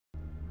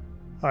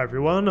Hi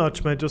everyone,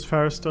 Archmage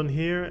Fariston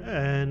here,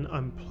 and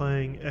I'm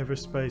playing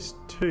Everspace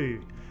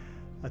 2.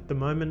 At the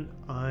moment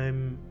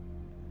I'm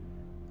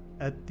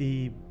at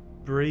the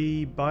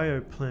Bri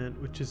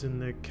Bioplant, which is in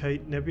the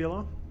Kate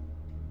Nebula.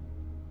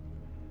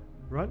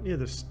 Right near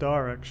the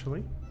star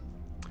actually.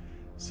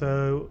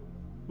 So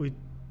we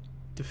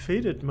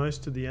defeated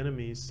most of the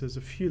enemies. There's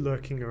a few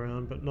lurking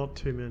around but not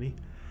too many.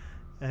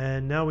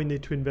 And now we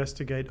need to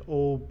investigate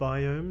all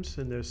biomes,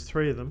 and there's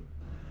 3 of them.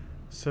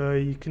 So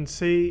you can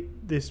see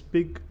this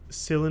big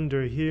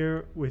cylinder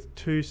here with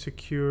 2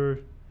 secure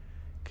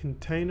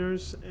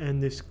containers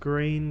and this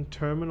green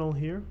terminal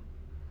here.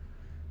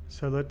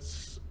 So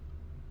let's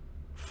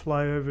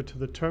fly over to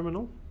the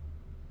terminal.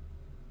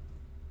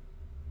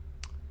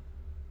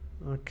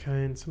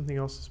 Okay, and something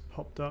else has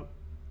popped up.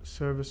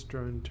 Service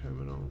drone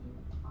terminal.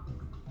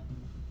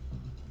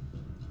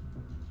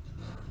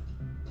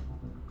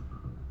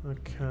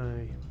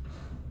 Okay.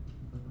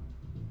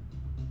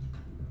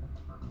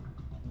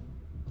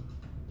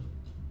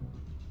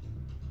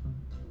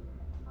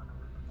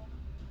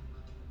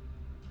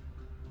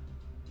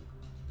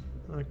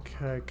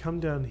 Okay, come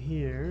down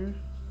here.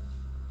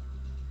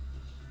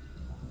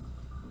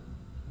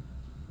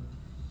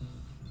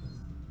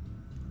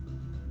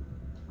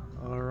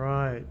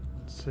 Alright,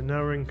 so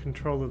now we're in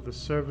control of the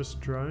service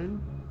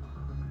drone.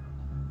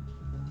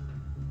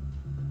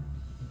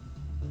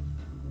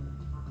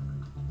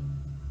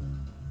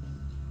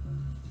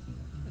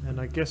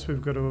 And I guess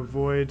we've got to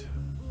avoid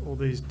all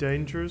these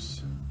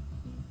dangers.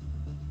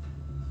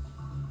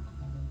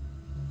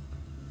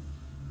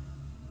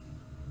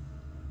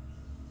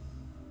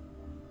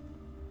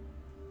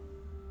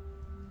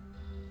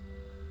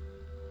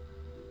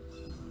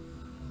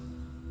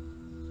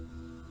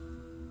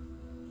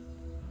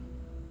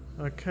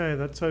 Okay,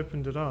 that's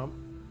opened it up.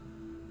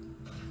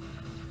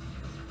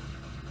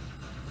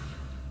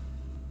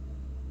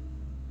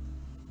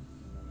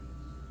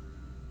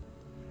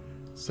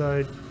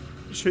 So,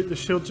 shoot the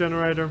shield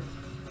generator.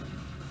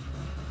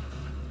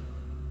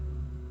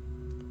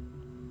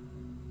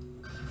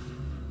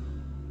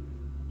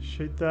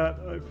 Shoot that,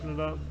 open it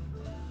up.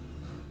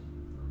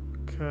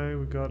 Okay,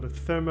 we got a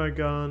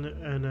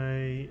thermogun and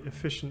a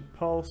efficient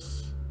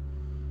pulse.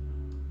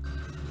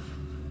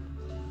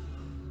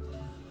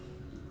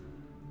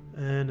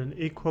 And an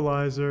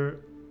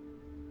equalizer.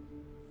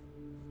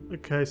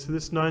 Okay, so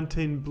this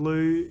 19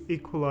 blue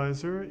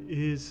equalizer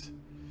is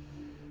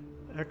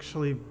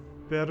actually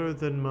better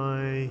than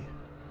my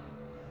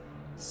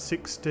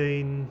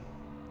 16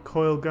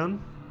 coil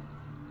gun.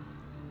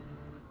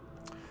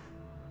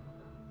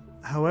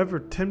 However,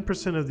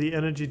 10% of the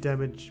energy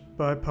damage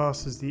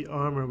bypasses the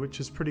armor,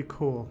 which is pretty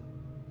cool.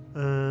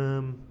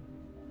 And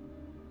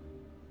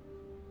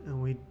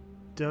we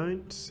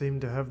don't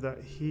seem to have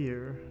that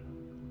here.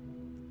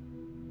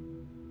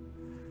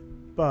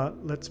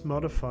 But let's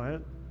modify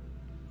it.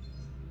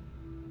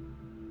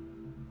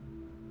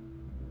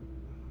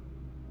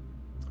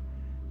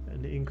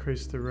 And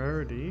increase the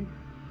rarity.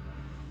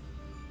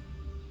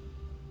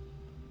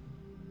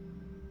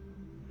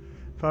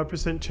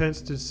 5%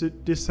 chance to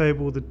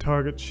disable the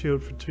target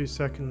shield for 2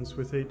 seconds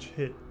with each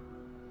hit.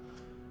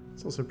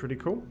 It's also pretty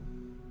cool.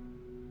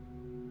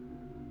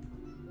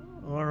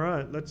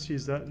 Alright, let's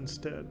use that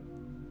instead.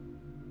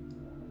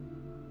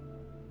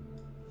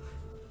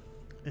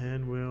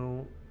 And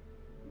we'll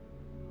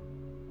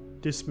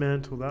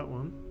dismantle that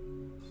one.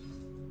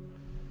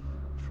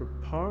 For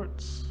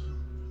parts.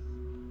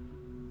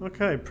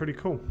 Okay, pretty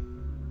cool.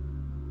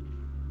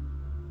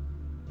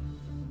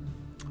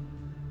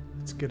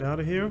 Let's get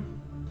out of here.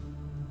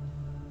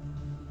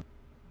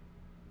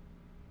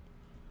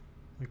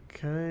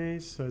 Okay,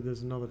 so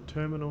there's another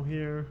terminal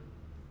here.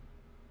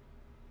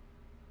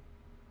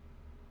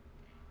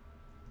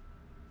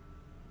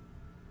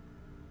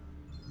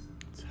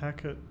 Let's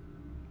hack it.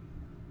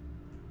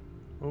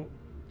 Oh.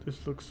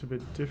 This looks a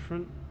bit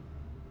different.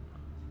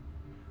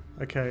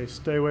 Okay,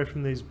 stay away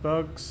from these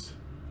bugs.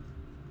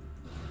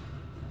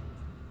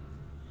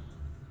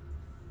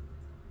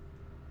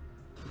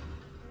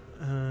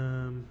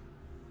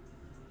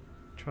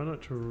 Try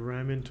not to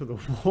ram into the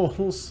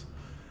walls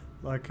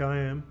like I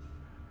am.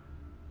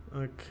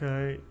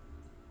 Okay.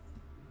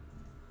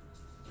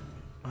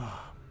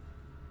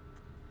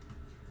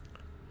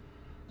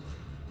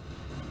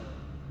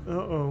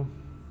 Uh-oh.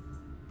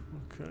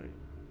 Okay.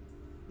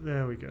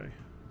 There we go.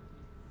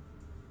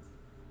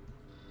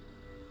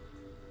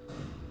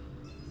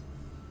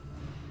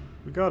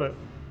 We got it.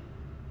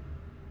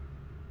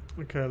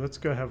 Okay, let's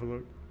go have a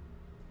look.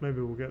 Maybe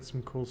we'll get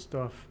some cool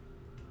stuff.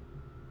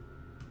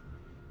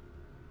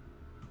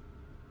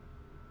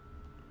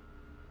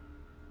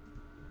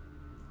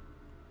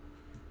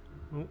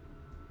 Oh.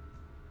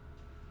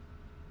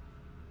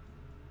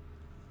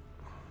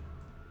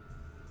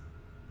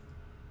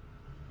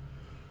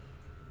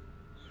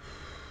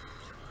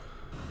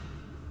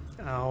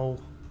 Ow.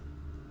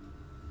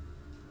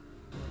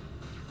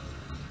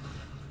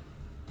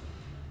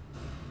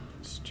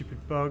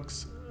 Stupid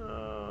bugs.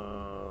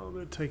 Oh,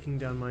 they're taking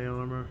down my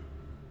armor.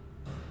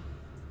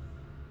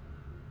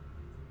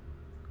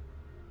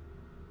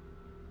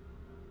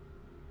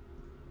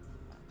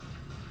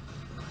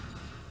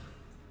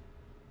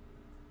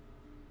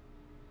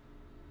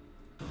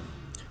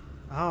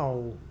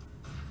 Ow.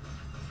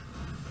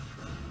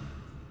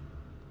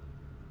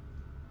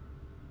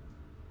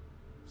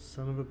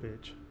 Son of a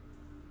bitch.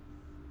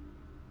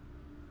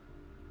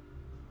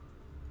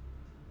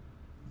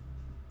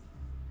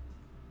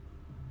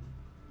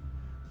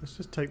 Let's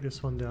just take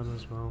this one down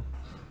as well.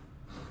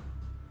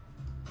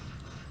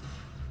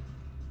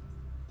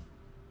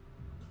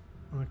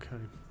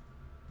 Okay.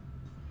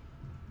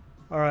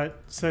 Alright,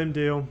 same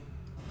deal.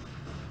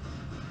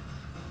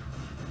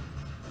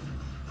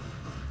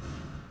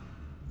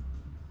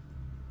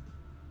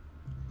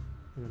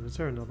 Hang on, is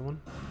there another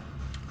one?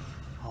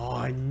 Oh,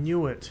 I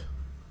knew it.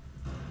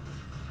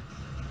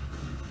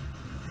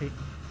 Hey,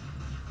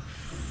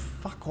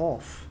 fuck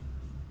off.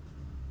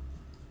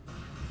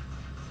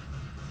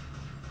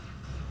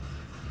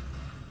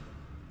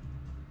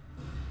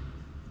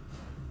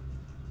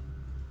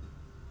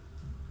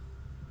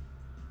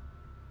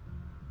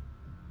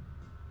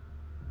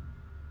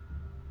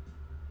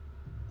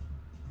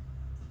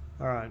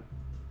 All right.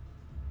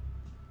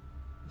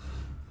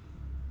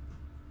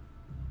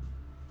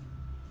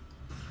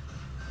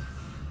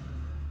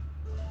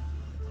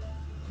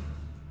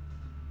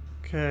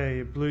 Okay,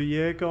 a blue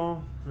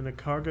Jaeger and a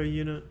cargo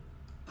unit.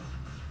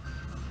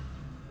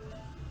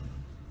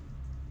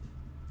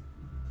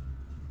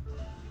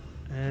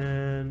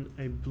 And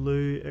a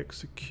blue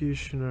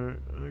executioner.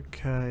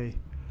 Okay.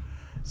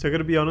 So I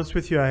gotta be honest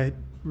with you, I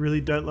really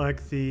don't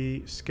like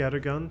the scatter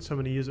gun, so I'm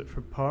gonna use it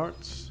for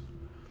parts.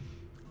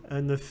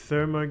 And the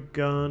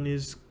thermogun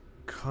is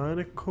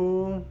kinda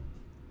cool,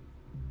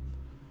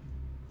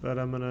 but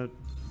I'm gonna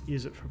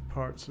use it for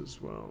parts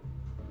as well.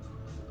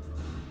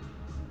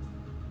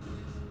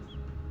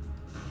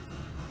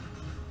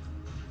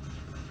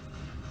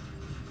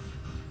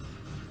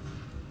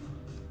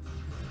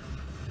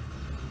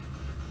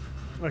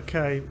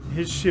 Okay,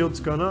 his shield's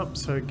gone up,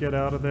 so get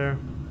out of there.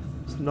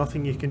 There's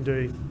nothing you can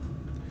do.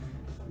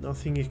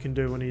 Nothing you can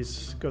do when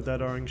he's got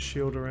that orange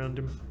shield around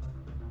him.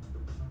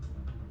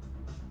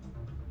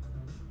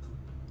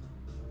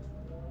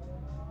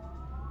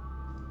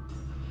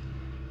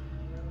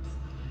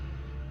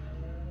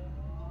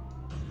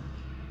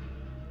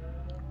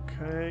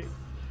 Okay,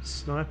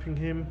 sniping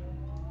him.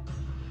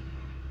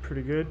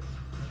 Pretty good.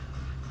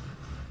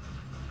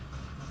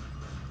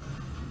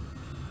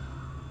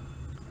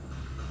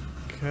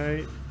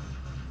 Okay.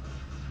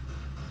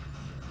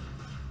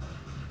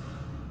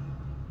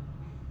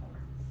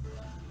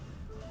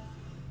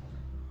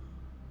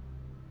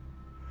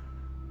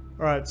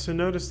 Alright, so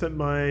notice that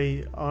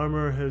my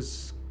armor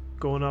has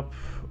gone up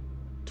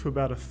to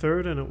about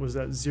 1/3 and it was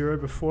at 0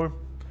 before.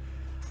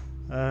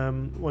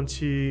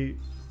 Once you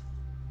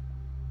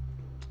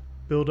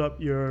build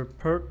up your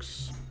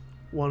perks,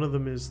 one of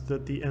them is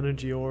that the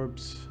energy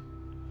orbs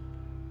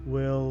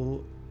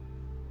will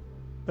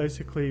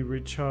basically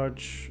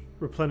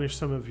replenish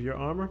some of your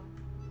armor.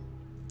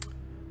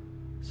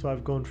 So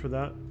I've gone for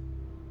that.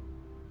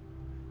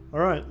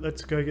 Alright,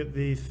 let's go get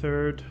the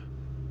 3rd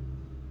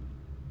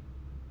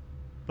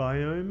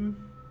biome.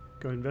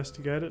 Go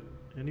investigate it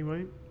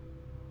anyway.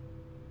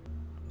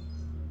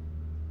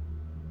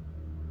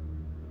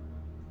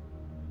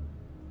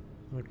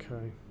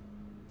 Okay.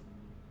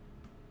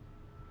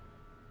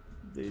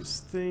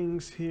 These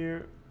things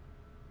here.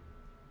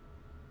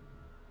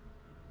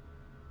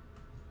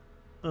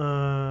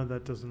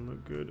 That doesn't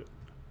look good.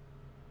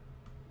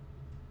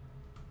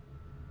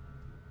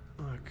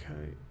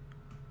 Okay.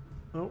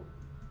 Oh,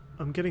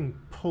 I'm getting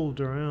pulled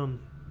around.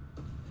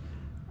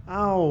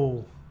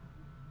 Ow!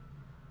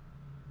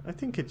 I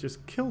think it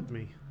just killed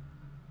me.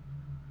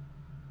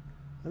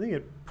 I think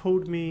it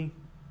pulled me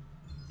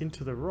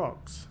into the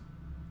rocks.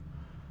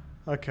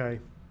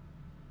 Okay.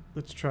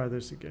 Let's try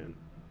this again.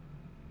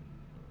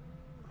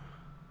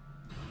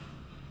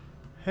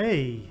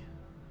 Hey!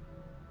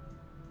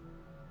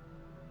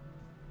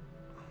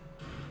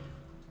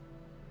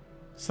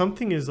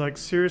 Something is like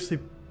seriously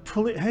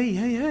pulling. Hey,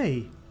 hey,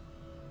 hey!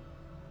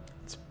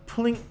 It's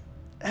pulling.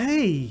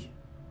 Hey!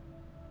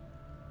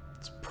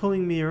 It's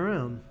pulling me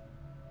around.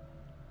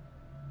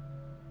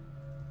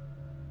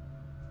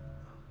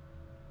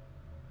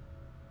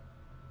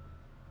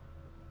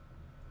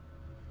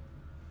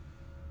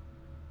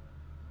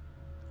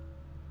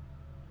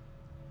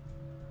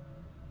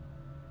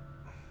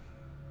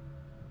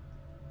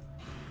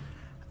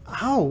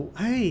 Ow!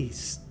 Hey,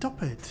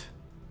 stop it!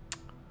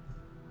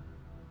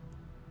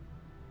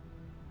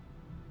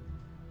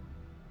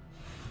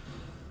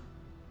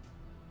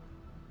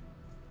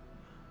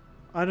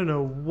 I don't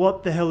know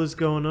what the hell is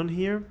going on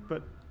here,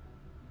 but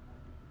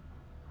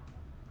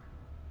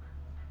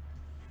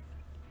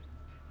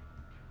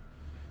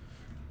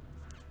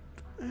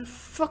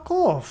fuck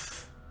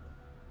off.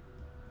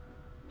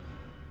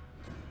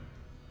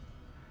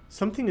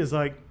 Something is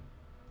like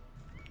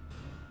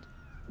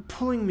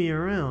pulling me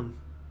around.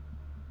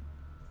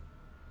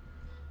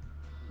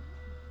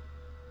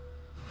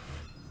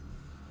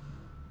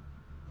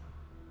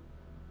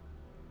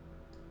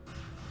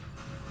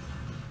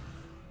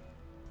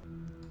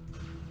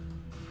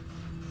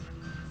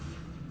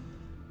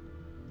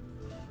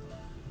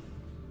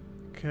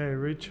 Okay,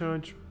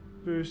 recharge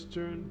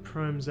booster and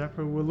prime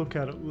zapper. We'll look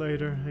at it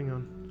later. Hang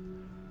on.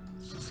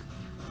 Let's just...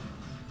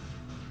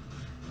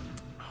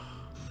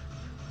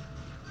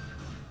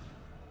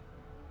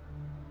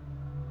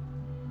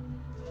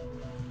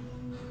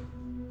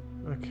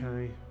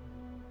 Okay.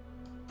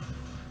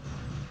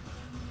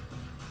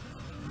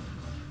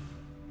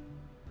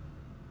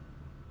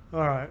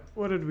 Alright,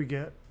 what did we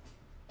get?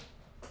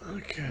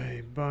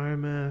 Okay,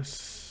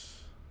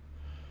 biomass.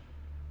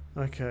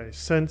 Okay,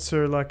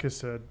 sensor, like I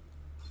said,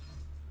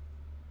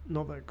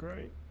 not that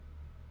great.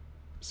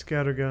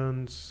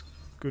 Scatterguns,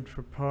 good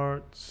for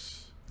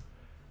parts.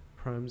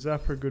 Prime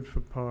zapper, good for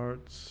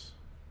parts.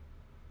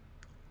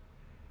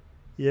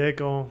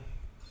 Jäger,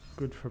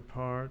 good for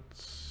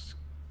parts.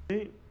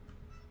 Okay.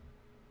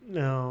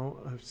 Now,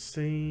 I've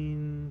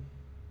seen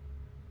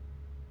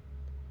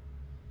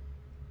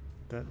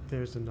that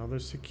there's another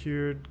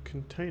secured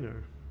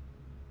container.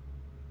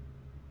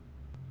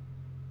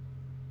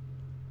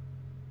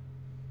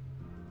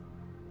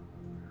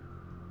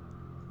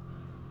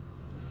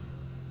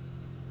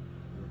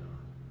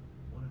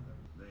 One of them,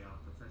 they are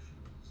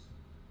professionals.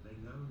 They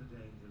know the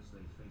dangers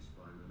they face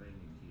by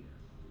remaining here.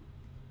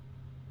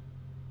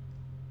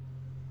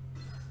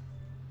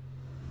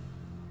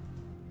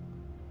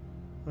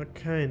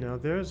 Okay, now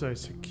there's a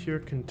secure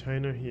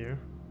container here.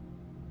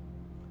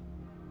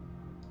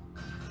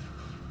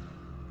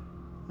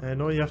 And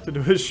all you have to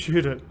do is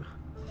shoot it.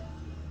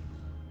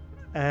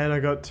 And I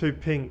got 2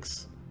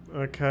 pinks.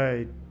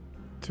 Okay,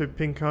 2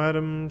 pink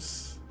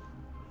items.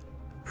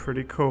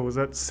 Pretty cool. Was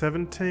that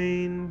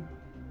 17?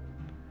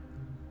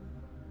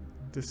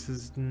 This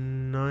is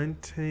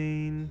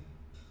 19.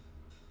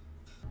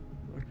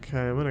 Okay,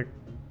 I'm gonna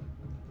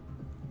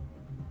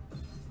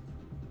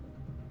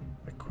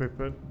equip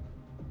it.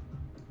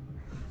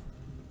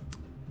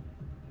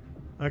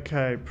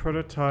 Okay,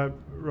 prototype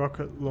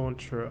rocket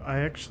launcher. I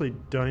actually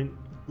don't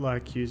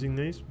like using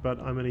these, but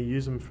I'm going to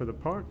use them for the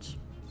parts.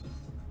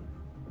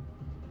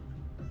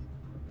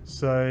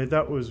 So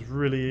that was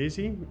really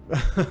easy.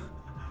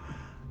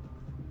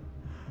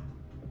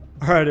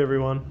 Alright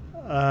everyone,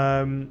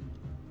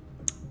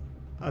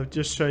 I've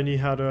just shown you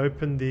how to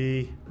open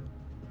the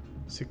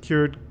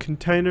secured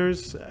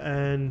containers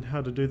and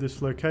how to do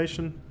this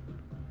location.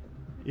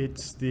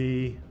 It's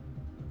the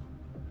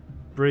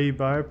Bri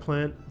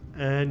Bioplant,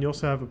 and you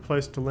also have a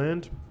place to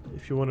land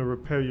if you want to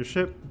repair your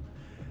ship.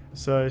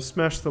 So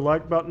smash the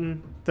like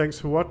button. Thanks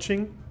for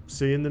watching.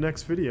 See you in the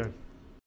next video.